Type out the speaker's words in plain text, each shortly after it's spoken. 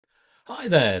Hi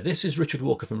there, this is Richard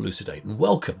Walker from Lucidate and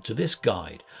welcome to this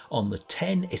guide on the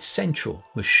 10 essential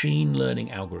machine learning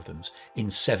algorithms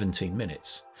in 17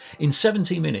 minutes. In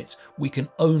 17 minutes, we can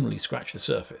only scratch the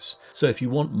surface. So if you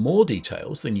want more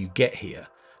details than you get here,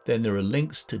 then there are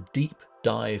links to deep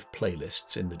dive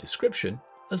playlists in the description,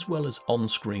 as well as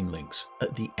on-screen links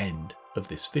at the end of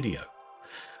this video.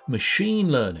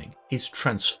 Machine learning is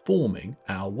transforming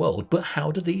our world, but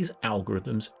how do these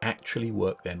algorithms actually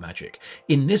work their magic?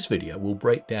 In this video, we'll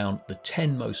break down the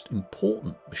 10 most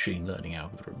important machine learning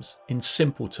algorithms in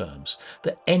simple terms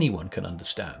that anyone can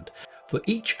understand. For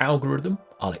each algorithm,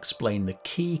 I'll explain the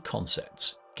key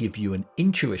concepts, give you an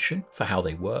intuition for how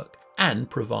they work,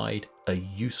 and provide a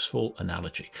useful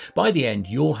analogy. By the end,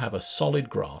 you'll have a solid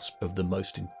grasp of the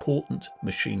most important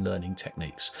machine learning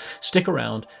techniques. Stick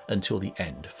around until the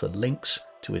end for links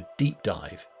to a deep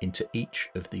dive into each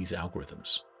of these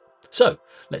algorithms. So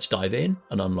let's dive in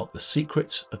and unlock the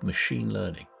secrets of machine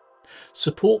learning.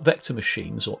 Support vector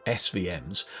machines, or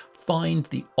SVMs, find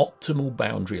the optimal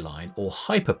boundary line or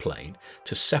hyperplane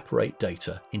to separate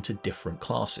data into different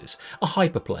classes. A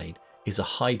hyperplane is a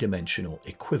high-dimensional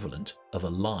equivalent of a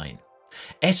line.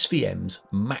 SVMs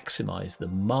maximize the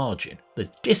margin,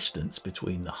 the distance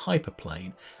between the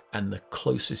hyperplane and the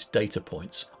closest data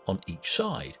points on each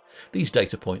side. These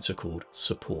data points are called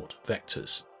support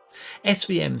vectors.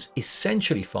 SVMs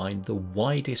essentially find the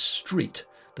widest street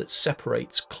that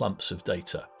separates clumps of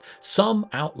data. Some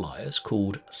outliers,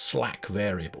 called slack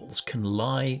variables, can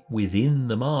lie within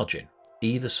the margin,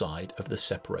 either side of the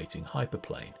separating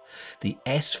hyperplane. The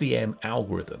SVM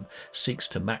algorithm seeks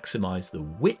to maximize the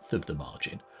width of the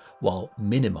margin while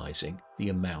minimizing the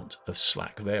amount of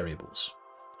slack variables.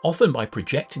 Often by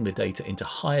projecting the data into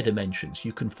higher dimensions,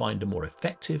 you can find a more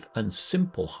effective and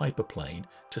simple hyperplane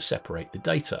to separate the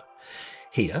data.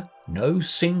 Here, no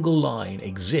single line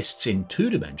exists in 2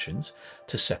 dimensions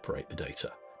to separate the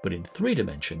data, but in 3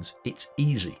 dimensions, it's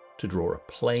easy to draw a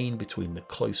plane between the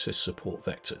closest support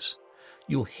vectors.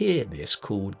 You'll hear this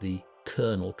called the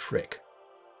kernel trick.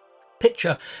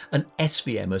 Picture an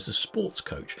SVM as a sports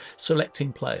coach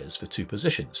selecting players for 2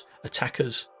 positions,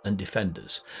 attackers and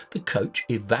defenders. The coach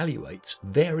evaluates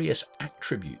various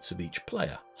attributes of each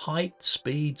player, height,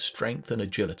 speed, strength and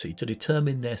agility, to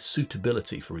determine their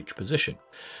suitability for each position.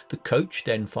 The coach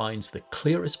then finds the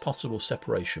clearest possible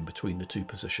separation between the 2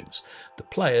 positions. The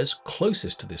players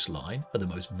closest to this line are the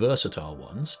most versatile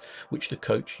ones, which the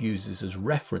coach uses as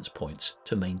reference points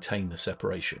to maintain the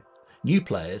separation. New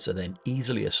players are then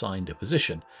easily assigned a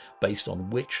position based on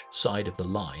which side of the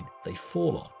line they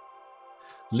fall on.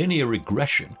 Linear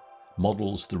regression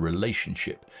models the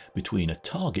relationship between a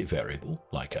target variable,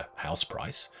 like a house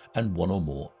price, and one or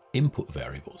more input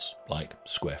variables, like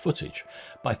square footage,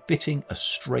 by fitting a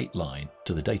straight line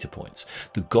to the data points.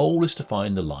 The goal is to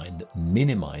find the line that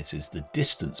minimizes the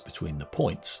distance between the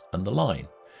points and the line,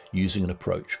 using an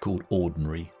approach called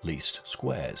ordinary least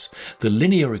squares. The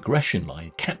linear regression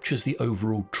line captures the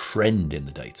overall trend in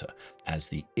the data. As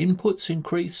the inputs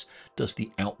increase, does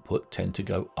the output tend to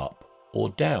go up or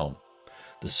down?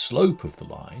 The slope of the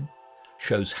line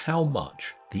shows how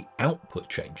much the output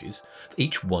changes for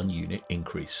each 1 unit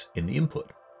increase in the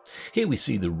input. Here we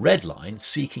see the red line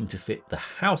seeking to fit the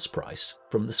house price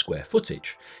from the square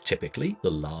footage. Typically, the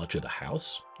larger the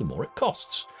house, the more it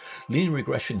costs. Linear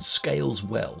regression scales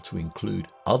well to include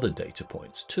other data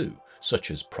points too,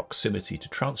 such as proximity to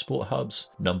transport hubs,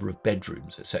 number of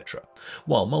bedrooms, etc.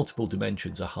 While multiple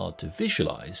dimensions are hard to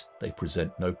visualize, they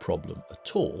present no problem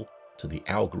at all to the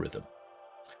algorithm.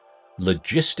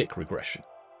 Logistic regression.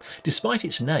 Despite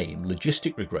its name,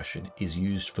 logistic regression is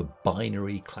used for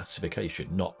binary classification,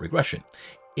 not regression.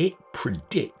 It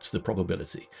predicts the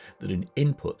probability that an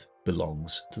input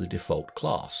belongs to the default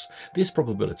class. This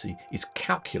probability is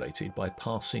calculated by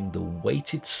passing the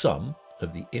weighted sum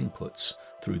of the inputs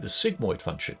through the sigmoid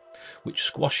function, which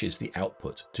squashes the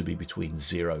output to be between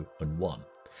 0 and 1.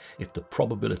 If the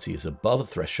probability is above a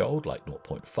threshold, like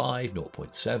 0.5,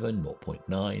 0.7,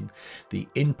 0.9, the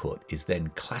input is then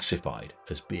classified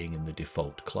as being in the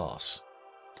default class.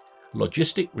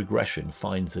 Logistic regression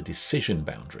finds a decision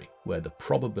boundary where the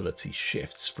probability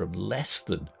shifts from less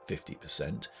than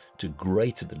 50% to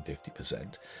greater than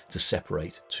 50% to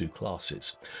separate 2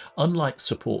 classes. Unlike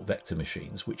support vector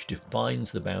machines, which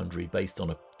defines the boundary based on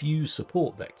a few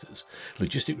support vectors,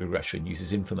 logistic regression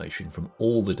uses information from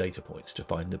all the data points to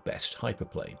find the best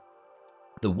hyperplane.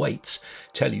 The weights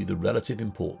tell you the relative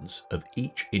importance of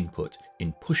each input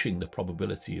in pushing the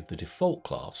probability of the default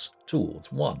class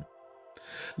towards 1.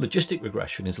 Logistic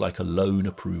regression is like a loan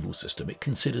approval system. It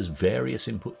considers various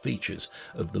input features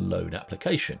of the loan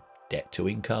application: debt to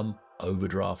income,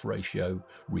 overdraft ratio,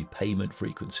 repayment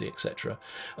frequency, etc.,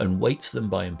 and weights them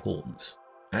by importance.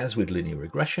 As with linear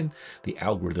regression, the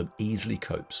algorithm easily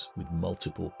copes with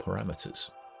multiple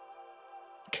parameters.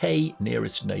 K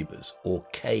nearest neighbours, or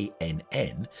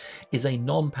KNN, is a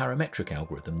non-parametric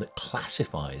algorithm that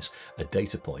classifies a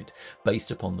data point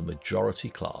based upon the majority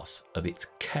class of its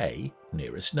K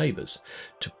nearest neighbours.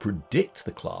 To predict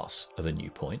the class of a new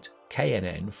point,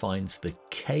 KNN finds the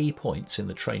K points in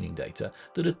the training data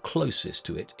that are closest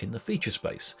to it in the feature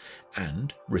space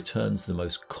and returns the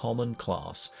most common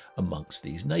class amongst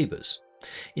these neighbours.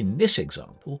 In this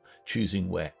example, choosing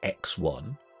where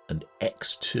X1 and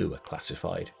X2 are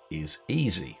classified is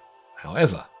easy.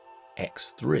 However,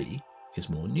 X3 is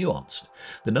more nuanced.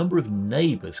 The number of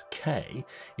neighbours K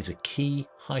is a key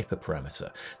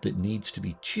hyperparameter that needs to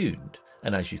be tuned,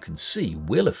 and as you can see,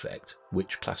 will affect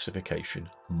which classification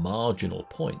marginal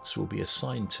points will be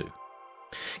assigned to.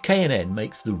 KNN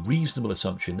makes the reasonable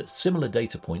assumption that similar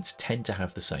data points tend to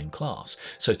have the same class.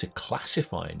 So to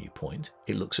classify a new point,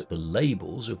 it looks at the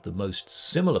labels of the most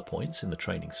similar points in the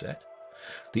training set.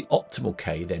 The optimal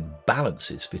K then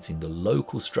balances fitting the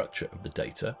local structure of the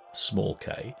data, small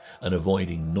k, and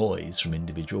avoiding noise from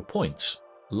individual points,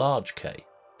 large K.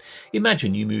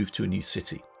 Imagine you move to a new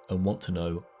city and want to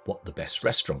know what the best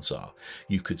restaurants are.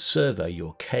 You could survey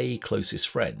your K closest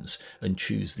friends and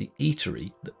choose the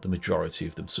eatery that the majority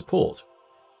of them support.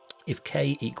 If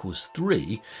K equals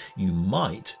 3, you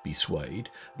might be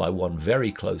swayed by one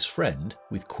very close friend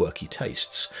with quirky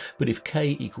tastes. But if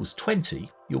K equals 20,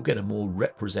 you'll get a more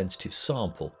representative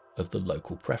sample of the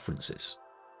local preferences.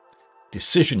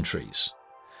 Decision trees.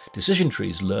 Decision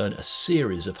trees learn a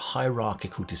series of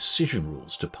hierarchical decision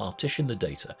rules to partition the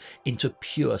data into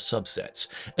pure subsets.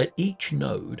 At each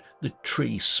node, the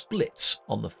tree splits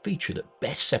on the feature that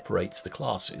best separates the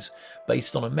classes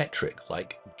based on a metric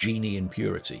like Gini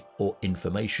impurity or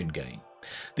information gain.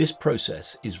 This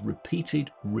process is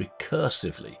repeated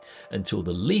recursively until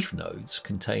the leaf nodes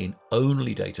contain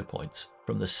only data points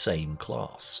from the same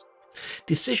class.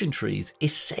 Decision trees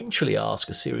essentially ask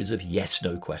a series of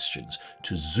yes-no questions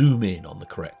to zoom in on the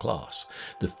correct class.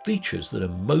 The features that are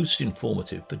most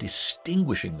informative for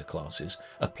distinguishing the classes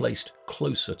are placed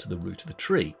closer to the root of the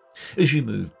tree. As you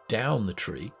move down the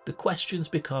tree, the questions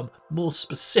become more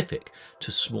specific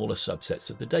to smaller subsets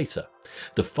of the data.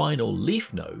 The final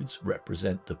leaf nodes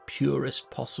represent the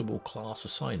purest possible class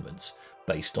assignments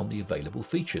based on the available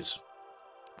features.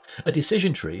 A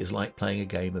decision tree is like playing a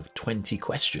game of 20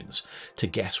 questions to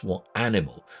guess what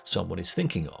animal someone is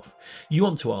thinking of. You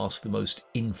want to ask the most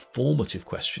informative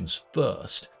questions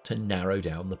first to narrow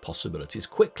down the possibilities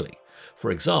quickly.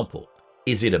 For example,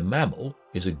 is it a mammal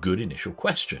is a good initial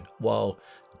question, while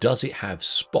does it have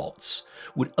spots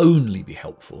would only be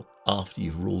helpful after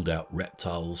you've ruled out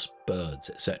reptiles, birds,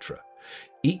 etc.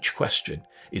 Each question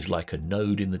is like a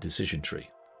node in the decision tree.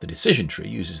 The decision tree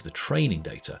uses the training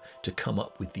data to come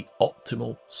up with the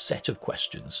optimal set of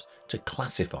questions to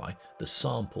classify the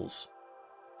samples.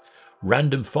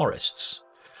 Random forests.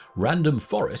 Random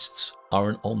forests are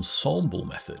an ensemble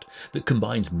method that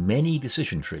combines many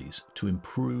decision trees to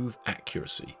improve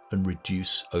accuracy and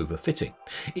reduce overfitting.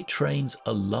 It trains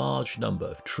a large number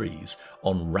of trees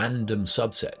on random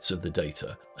subsets of the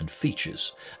data and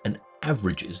features and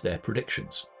averages their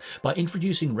predictions. By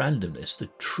introducing randomness, the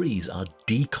trees are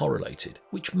decorrelated,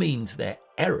 which means their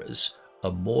errors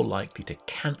are more likely to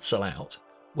cancel out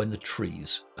when the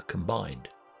trees are combined.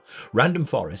 Random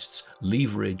forests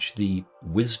leverage the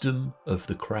wisdom of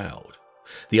the crowd,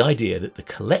 the idea that the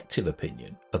collective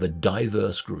opinion of a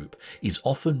diverse group is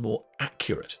often more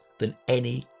accurate than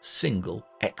any single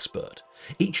expert.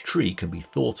 Each tree can be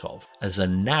thought of as a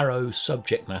narrow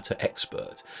subject matter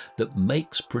expert that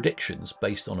makes predictions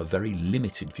based on a very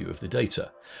limited view of the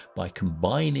data. By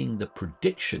combining the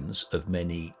predictions of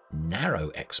many narrow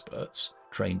experts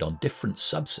trained on different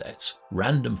subsets,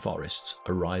 random forests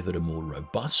arrive at a more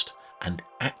robust and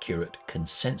accurate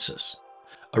consensus.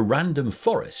 A random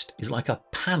forest is like a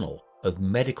panel of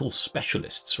medical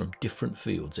specialists from different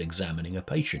fields examining a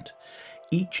patient.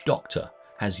 Each doctor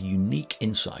has unique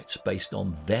insights based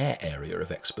on their area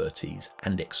of expertise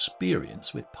and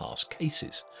experience with past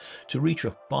cases. To reach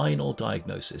a final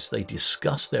diagnosis, they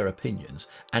discuss their opinions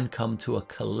and come to a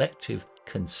collective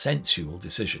consensual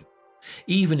decision.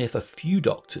 Even if a few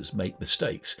doctors make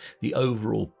mistakes, the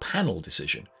overall panel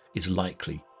decision is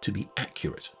likely to be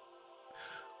accurate.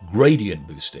 Gradient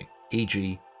boosting,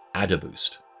 e.g.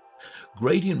 AdaBoost.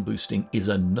 Gradient boosting is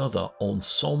another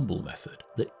ensemble method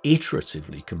that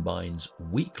iteratively combines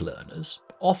weak learners,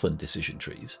 often decision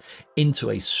trees, into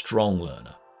a strong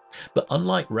learner. But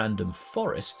unlike random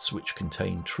forests, which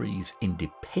contain trees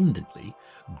independently,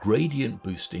 gradient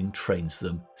boosting trains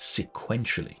them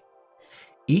sequentially.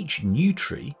 Each new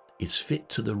tree is fit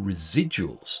to the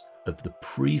residuals of the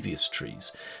previous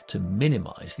trees to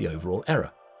minimize the overall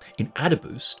error. In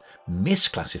AdaBoost,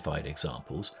 misclassified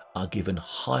examples are given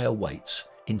higher weights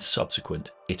in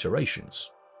subsequent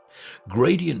iterations.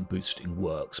 Gradient boosting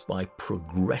works by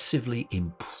progressively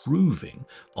improving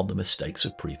on the mistakes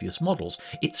of previous models.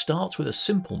 It starts with a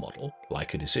simple model,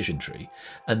 like a decision tree,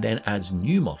 and then adds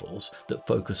new models that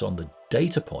focus on the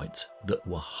data points that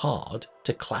were hard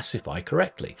to classify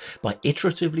correctly. By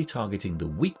iteratively targeting the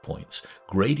weak points,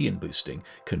 gradient boosting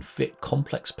can fit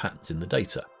complex patterns in the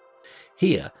data.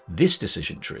 Here, this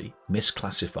decision tree,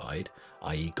 misclassified,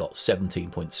 i.e. got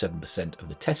 17.7% of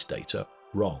the test data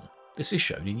wrong. This is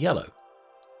shown in yellow.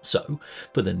 So,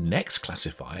 for the next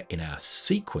classifier in our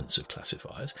sequence of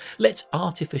classifiers, let's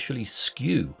artificially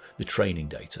skew the training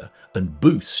data and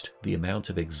boost the amount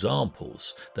of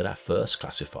examples that our first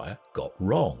classifier got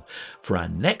wrong. For our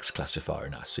next classifier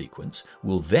in our sequence,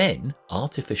 we'll then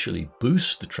artificially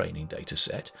boost the training data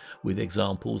set with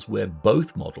examples where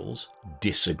both models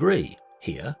disagree,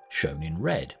 here shown in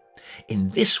red. In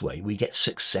this way, we get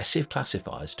successive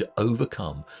classifiers to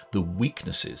overcome the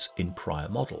weaknesses in prior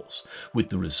models, with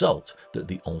the result that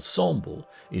the ensemble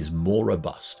is more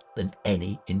robust than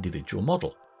any individual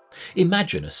model.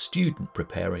 Imagine a student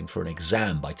preparing for an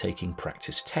exam by taking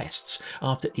practice tests.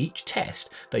 After each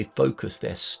test, they focus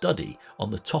their study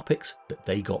on the topics that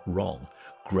they got wrong,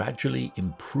 gradually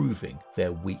improving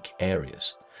their weak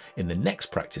areas. In the next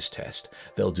practice test,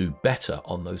 they'll do better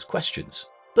on those questions,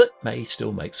 but may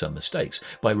still make some mistakes.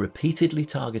 By repeatedly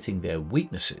targeting their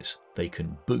weaknesses, they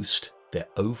can boost their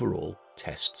overall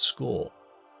test score.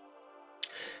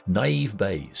 Naive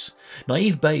Bayes.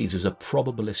 Naive Bayes is a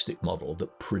probabilistic model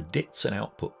that predicts an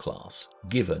output class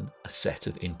given a set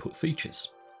of input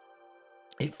features.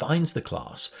 It finds the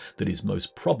class that is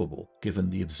most probable given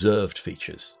the observed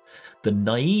features. The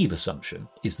naive assumption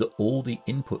is that all the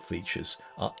input features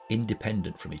are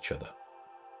independent from each other.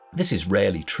 This is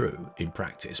rarely true in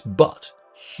practice, but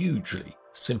hugely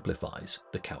simplifies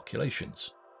the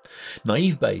calculations.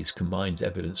 Naive Bayes combines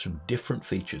evidence from different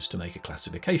features to make a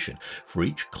classification. For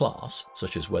each class,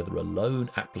 such as whether a loan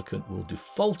applicant will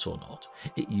default or not,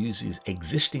 it uses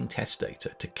existing test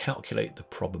data to calculate the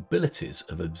probabilities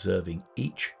of observing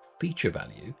each feature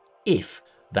value if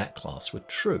that class were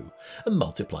true, and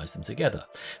multiplies them together.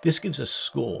 This gives a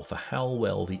score for how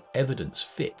well the evidence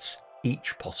fits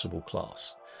each possible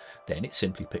class. Then it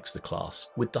simply picks the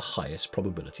class with the highest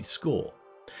probability score.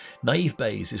 Naive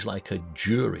Bayes is like a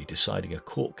jury deciding a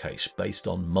court case based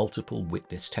on multiple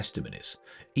witness testimonies.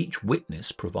 Each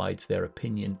witness provides their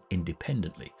opinion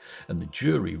independently, and the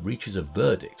jury reaches a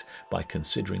verdict by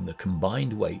considering the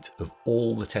combined weight of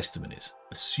all the testimonies,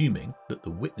 assuming that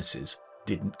the witnesses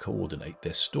didn't coordinate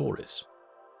their stories.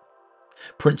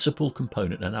 Principal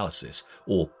Component Analysis,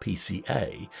 or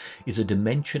PCA, is a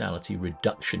dimensionality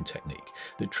reduction technique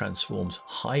that transforms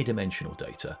high-dimensional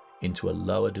data into a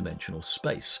lower-dimensional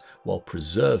space while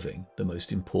preserving the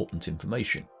most important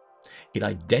information. It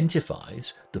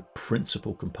identifies the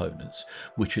principal components,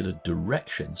 which are the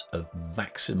directions of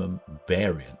maximum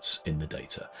variance in the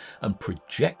data, and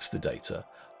projects the data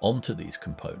onto these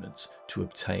components to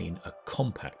obtain a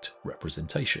compact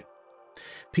representation.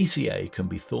 PCA can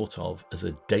be thought of as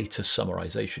a data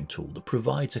summarization tool that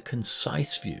provides a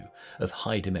concise view of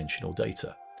high-dimensional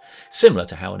data. Similar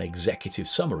to how an executive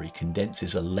summary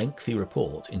condenses a lengthy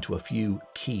report into a few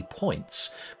key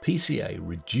points, PCA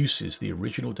reduces the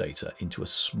original data into a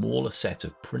smaller set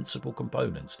of principal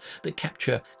components that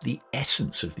capture the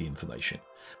essence of the information,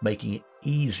 making it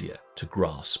easier to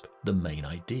grasp the main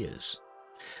ideas.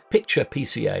 Picture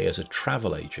PCA as a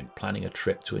travel agent planning a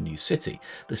trip to a new city.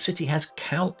 The city has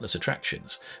countless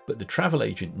attractions, but the travel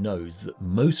agent knows that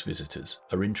most visitors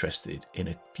are interested in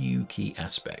a few key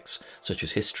aspects, such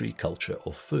as history, culture,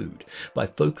 or food. By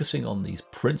focusing on these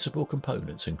principal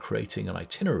components and creating an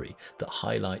itinerary that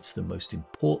highlights the most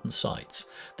important sites,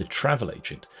 the travel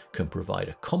agent can provide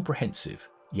a comprehensive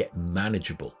yet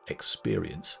manageable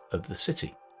experience of the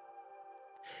city.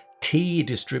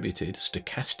 T-Distributed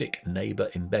Stochastic Neighbour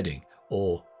Embedding,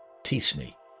 or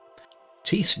t-SNE.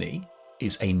 t-SNE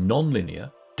is a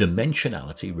nonlinear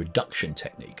dimensionality reduction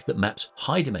technique that maps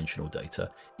high-dimensional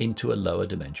data into a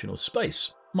lower-dimensional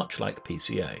space, much like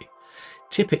PCA.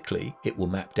 Typically, it will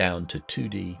map down to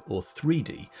 2D or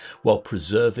 3D while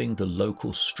preserving the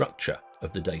local structure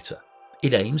of the data.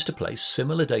 It aims to place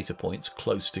similar data points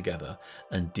close together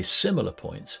and dissimilar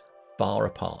points far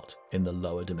apart in the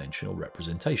lower dimensional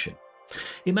representation.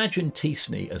 Imagine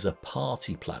t-SNE as a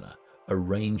party planner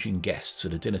arranging guests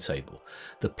at a dinner table.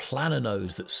 The planner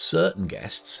knows that certain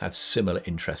guests have similar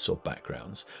interests or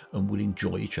backgrounds and will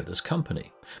enjoy each other's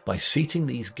company. By seating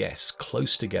these guests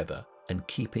close together and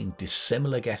keeping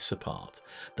dissimilar guests apart,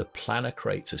 the planner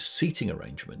creates a seating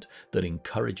arrangement that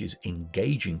encourages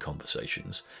engaging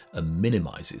conversations and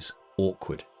minimizes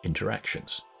awkward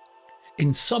interactions.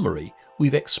 In summary,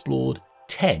 we've explored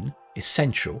 10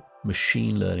 essential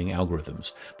machine learning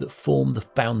algorithms that form the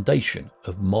foundation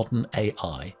of modern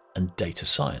AI and data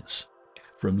science.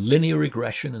 From linear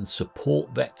regression and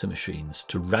support vector machines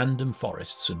to random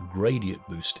forests and gradient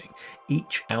boosting,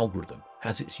 each algorithm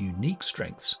has its unique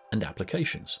strengths and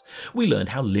applications. We learned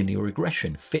how linear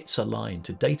regression fits a line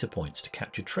to data points to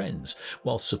capture trends,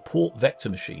 while support vector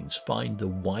machines find the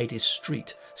widest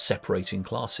street separating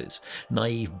classes.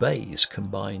 Naive Bayes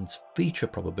combines feature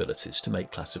probabilities to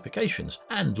make classifications,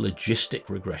 and logistic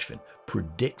regression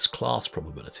predicts class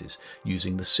probabilities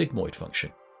using the sigmoid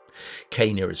function.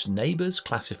 K-nearest neighbours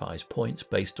classifies points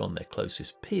based on their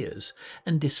closest peers,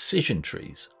 and decision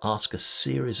trees ask a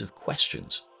series of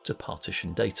questions to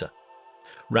partition data.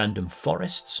 Random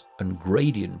forests and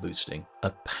gradient boosting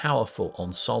are powerful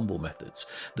ensemble methods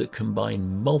that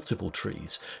combine multiple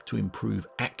trees to improve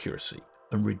accuracy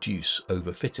and reduce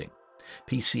overfitting.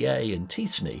 PCA and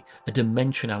t-SNE are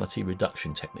dimensionality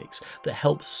reduction techniques that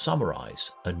help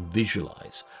summarize and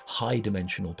visualize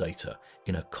high-dimensional data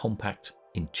in a compact,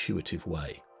 intuitive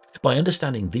way. By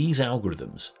understanding these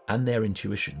algorithms and their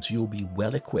intuitions, you'll be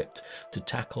well equipped to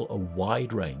tackle a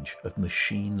wide range of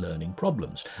machine learning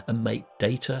problems and make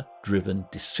data-driven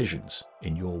decisions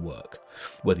in your work.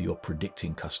 Whether you're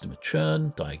predicting customer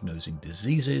churn, diagnosing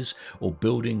diseases, or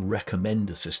building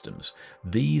recommender systems,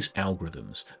 these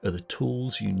algorithms are the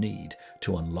tools you need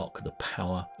to unlock the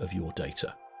power of your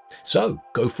data. So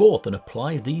go forth and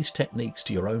apply these techniques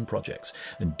to your own projects,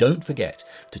 and don't forget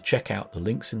to check out the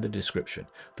links in the description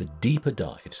for deeper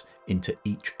dives into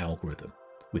each algorithm.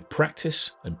 With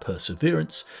practice and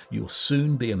perseverance, you'll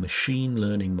soon be a machine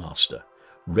learning master,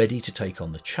 ready to take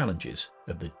on the challenges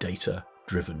of the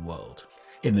data-driven world.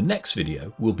 In the next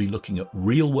video, we'll be looking at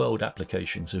real-world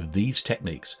applications of these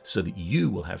techniques so that you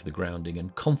will have the grounding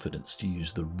and confidence to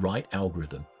use the right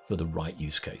algorithm for the right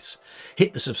use case.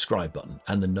 Hit the subscribe button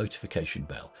and the notification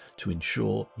bell to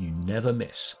ensure you never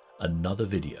miss another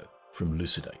video from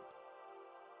Lucidate.